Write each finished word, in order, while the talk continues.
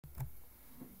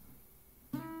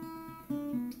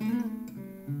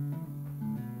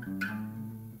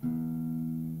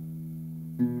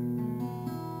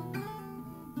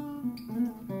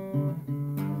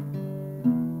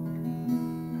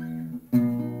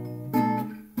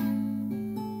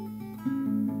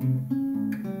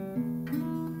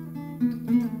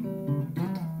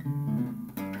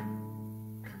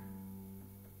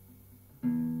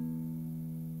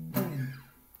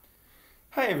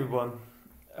everyone.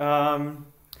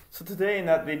 So today in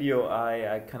that video,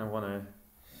 I kind of want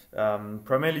to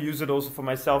primarily use it also for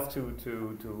myself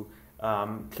to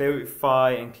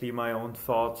clarify and clear my own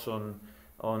thoughts on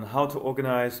how to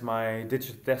organize my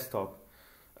digital desktop.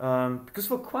 Because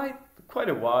for quite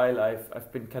a while, I've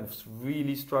been kind of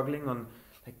really struggling on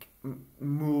like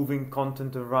moving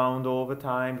content around all the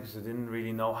time because I didn't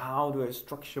really know how do I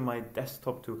structure my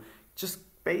desktop to just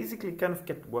basically kind of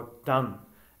get work done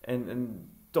and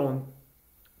don't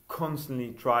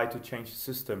constantly try to change the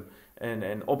system and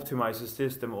optimize the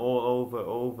system all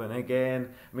over and again.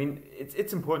 I mean,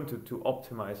 it's important to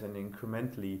optimize and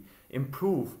incrementally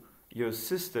improve your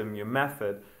system, your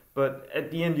method, but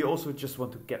at the end you also just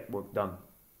want to get work done.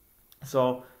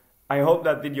 So I hope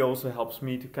that video also helps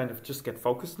me to kind of just get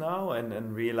focused now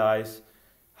and realize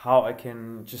how I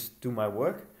can just do my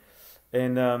work.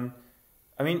 And I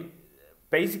mean,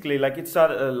 basically, like it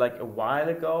started like a while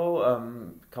ago,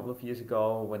 a couple of years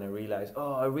ago, when I realized,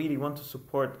 oh, I really want to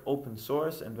support open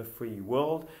source and the free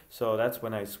world. So that's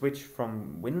when I switched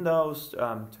from Windows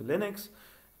to Linux.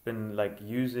 Been like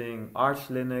using Arch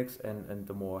Linux and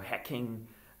the more hacking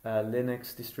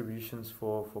Linux distributions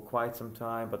for quite some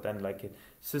time. But then like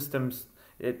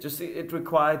it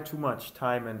required too much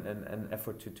time and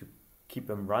effort to keep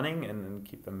them running and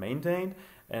keep them maintained.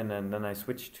 And then I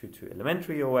switched to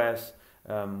Elementary OS.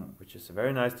 Which is a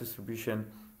very nice distribution,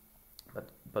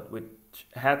 but which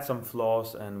had some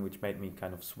flaws and which made me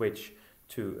kind of switch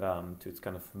to its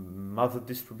kind of mother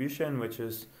distribution, which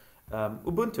is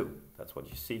Ubuntu. That's what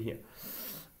you see here.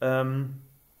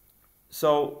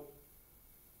 So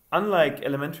unlike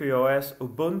Elementary OS,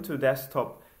 Ubuntu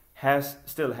Desktop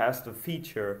still has the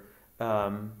feature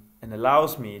and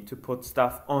allows me to put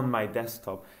stuff on my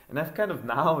desktop. And I've kind of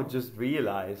now just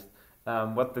realized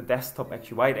what the desktop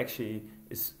actually, why it actually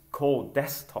is called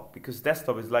desktop, because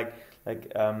desktop is like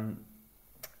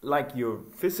your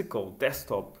physical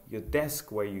desktop, your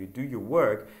desk where you do your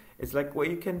work. It's like where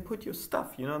you can put your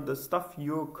stuff. You know, the stuff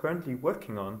you're currently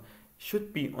working on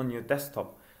should be on your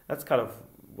desktop. That's kind of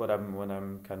what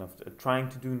I'm kind of trying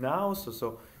to do now.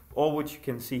 So all which you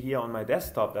can see here on my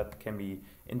desktop, that can be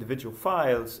individual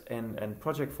files and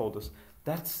project folders.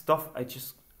 That stuff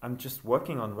I'm just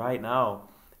working on right now.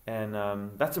 And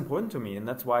that's important to me, and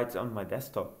that's why it's on my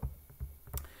desktop.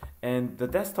 And the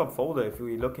desktop folder, if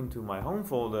we look into my home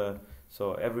folder,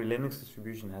 so every Linux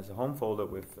distribution has a home folder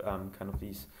with kind of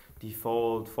these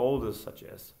default folders such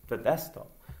as the desktop,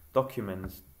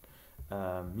 documents,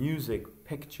 music,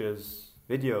 pictures,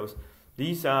 videos.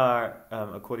 These are,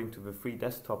 according to the free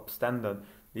desktop standard,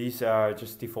 these are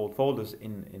just default folders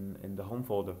in the home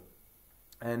folder.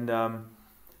 And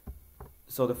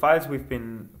so the files we've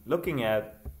been looking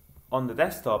at on the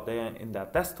desktop, they are in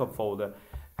that desktop folder.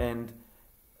 And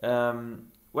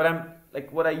what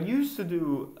I used to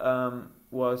do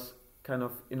was kind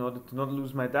of, in order to not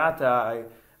lose my data,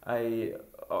 I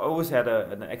always had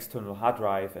an external hard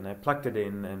drive, and I plugged it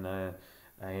in, and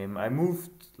I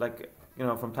moved, like, you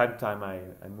know, from time to time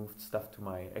I moved stuff to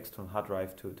my external hard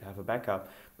drive to have a backup.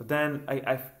 But then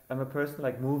I'm a person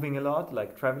like moving a lot,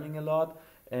 like traveling a lot,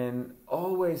 and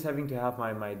always having to have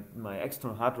my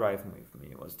external hard drive with me.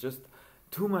 It was just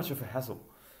too much of a hassle.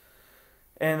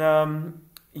 And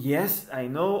yes, I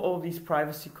know all these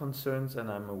privacy concerns,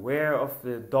 and I'm aware of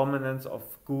the dominance of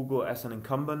Google as an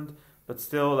incumbent, but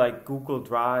still, like, Google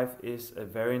Drive is a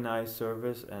very nice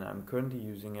service, and I'm currently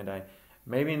using it.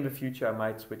 Maybe in the future I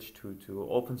might switch to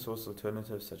open source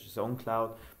alternatives such as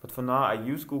OwnCloud, but for now I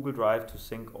use Google Drive to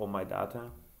sync all my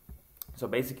data. So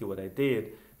basically what I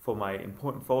did for my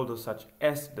important folders such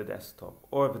as the desktop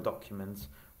or the documents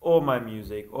or my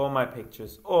music or my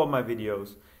pictures or my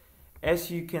videos,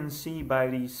 as you can see by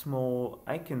these small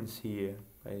icons here,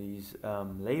 by these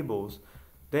labels,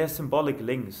 they're symbolic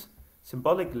links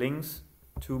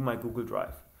to my Google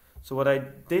Drive. So what I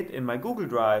did in my Google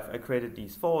Drive, I created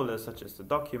these folders such as the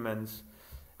documents,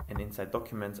 and inside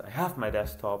documents I have my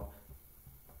desktop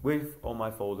with all my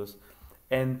folders,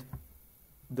 and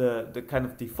the kind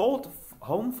of default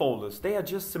home folders, they are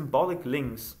just symbolic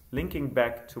links linking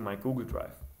back to my Google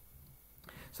Drive.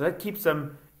 So that keeps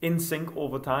them in sync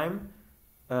over time,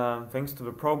 thanks to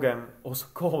the program also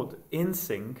called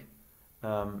InSync.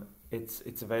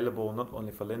 It's available not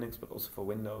only for Linux but also for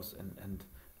Windows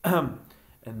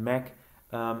and Mac,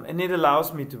 and it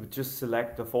allows me to just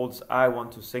select the folders I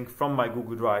want to sync from my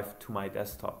Google Drive to my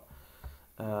desktop,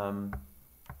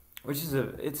 which is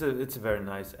it's a very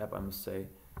nice app, I must say.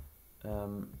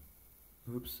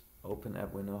 Oops, open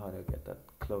app window. How do I get that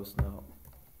closed now?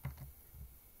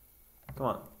 Come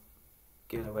on,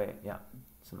 give it away. Yeah,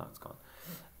 so now it's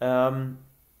gone.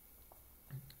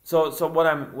 So what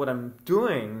I'm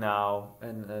doing now,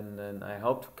 and I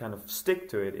hope to kind of stick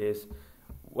to it, is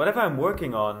whatever I'm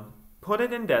working on, put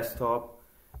it in desktop.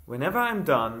 Whenever I'm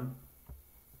done,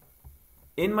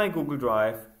 in my Google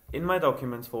Drive, in my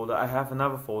documents folder, I have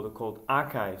another folder called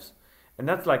archives, and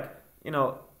that's like,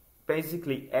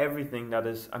 basically everything that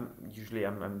is.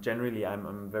 I'm generally I'm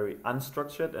a very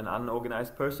unstructured and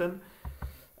unorganized person.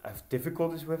 I have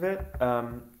difficulties with it.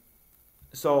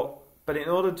 But in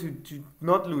order to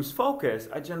not lose focus,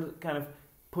 I just kind of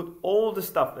put all the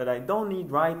stuff that I don't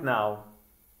need right now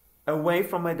away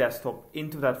from my desktop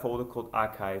into that folder called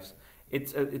archives.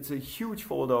 It's a huge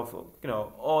folder of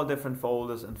all different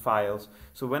folders and files.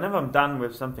 So whenever I'm done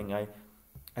with something, I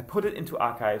put it into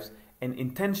archives, and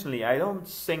intentionally I don't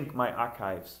sync my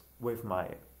archives with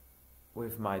my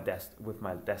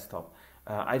desktop.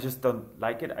 I just don't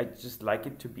like it. I just like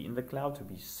it to be in the cloud, to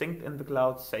be synced in the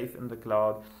cloud, safe in the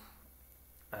cloud.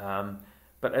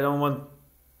 But I don't want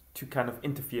to kind of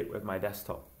interfere with my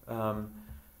desktop.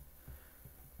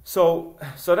 So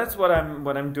that's what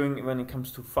I'm doing when it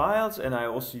comes to files, and I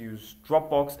also use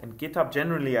Dropbox and Github.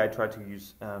 Generally, I try to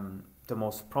use the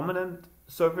most prominent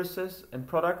services and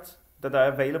products that are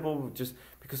available, just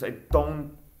because I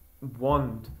don't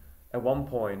want at one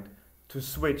point to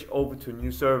switch over to a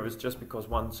new service just because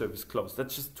one service closed.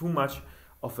 That's just too much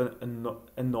of an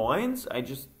annoyance. I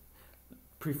just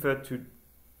prefer to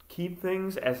keep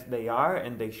things as they are,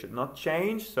 and they should not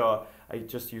change. So I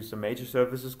just use the major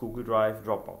services: Google Drive,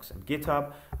 Dropbox, and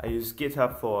GitHub. I use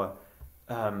GitHub for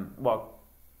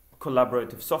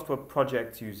collaborative software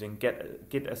projects using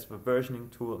Git as the versioning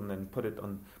tool, and then put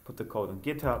the code on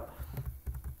GitHub.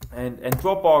 And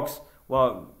Dropbox,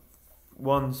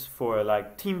 one's for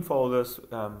like team folders,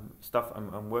 stuff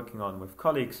I'm working on with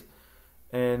colleagues,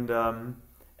 and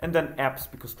then apps,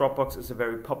 because Dropbox is a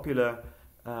very popular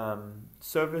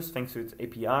service thanks to its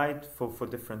API for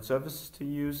different services to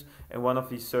use, and one of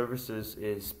these services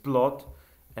is Blot,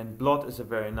 and Blot is a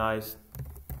very nice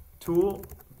tool.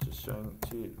 Just showing it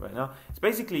to you right now. It's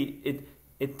basically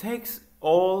it takes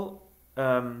all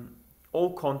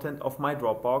content of my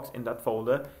Dropbox in that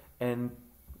folder, and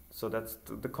so that's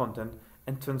the content,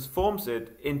 and transforms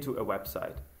it into a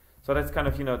website. So that's kind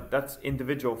of that's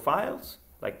individual files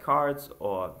like cards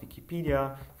or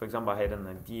Wikipedia. For example, I had an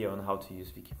idea on how to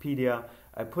use Wikipedia.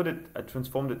 I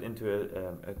transformed it into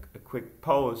a quick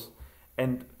post.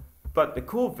 But the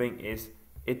cool thing is,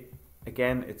 it's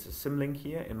a symlink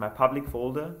here in my public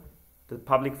folder. The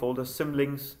public folder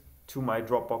symlinks to my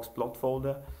Dropbox Blot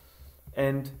folder.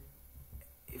 And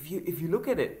if you look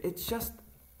at it, it's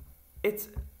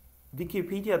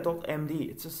wikipedia.md.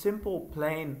 It's a simple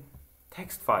plain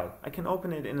text file. I can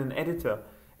open it in an editor,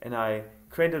 and I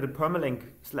created a permalink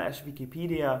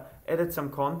 /Wikipedia, added some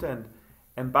content,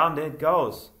 and bam, there it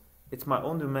goes. It's my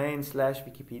own domain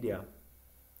 /Wikipedia.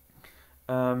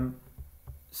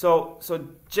 So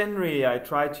generally I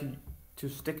try to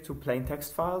stick to plain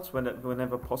text files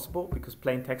whenever possible, because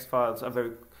plain text files are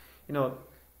very,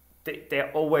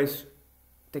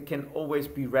 they can always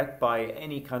be read by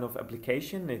any kind of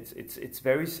application. It's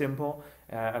very simple.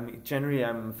 Generally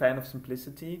I'm a fan of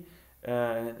simplicity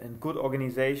and good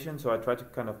organization, so I try to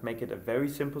kind of make it a very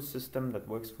simple system that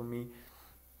works for me.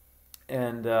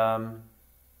 And I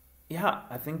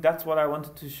think that's what I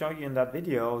wanted to show you in that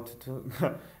video.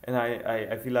 And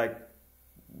I feel like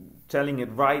telling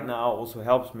it right now also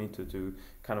helps me to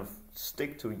kind of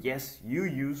stick to, yes, you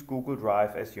use Google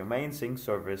Drive as your main sync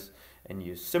service, and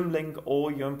you symlink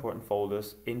all your important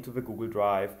folders into the Google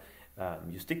Drive.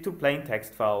 You stick to plain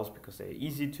text files because they're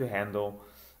easy to handle,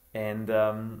 and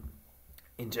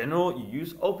in general you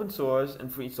use open source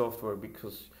and free software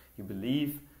because you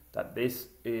believe that this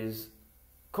is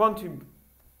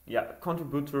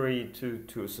contributory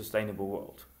to a sustainable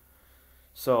world.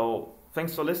 So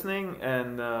thanks for listening,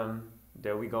 and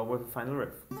there we go with the final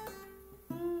riff.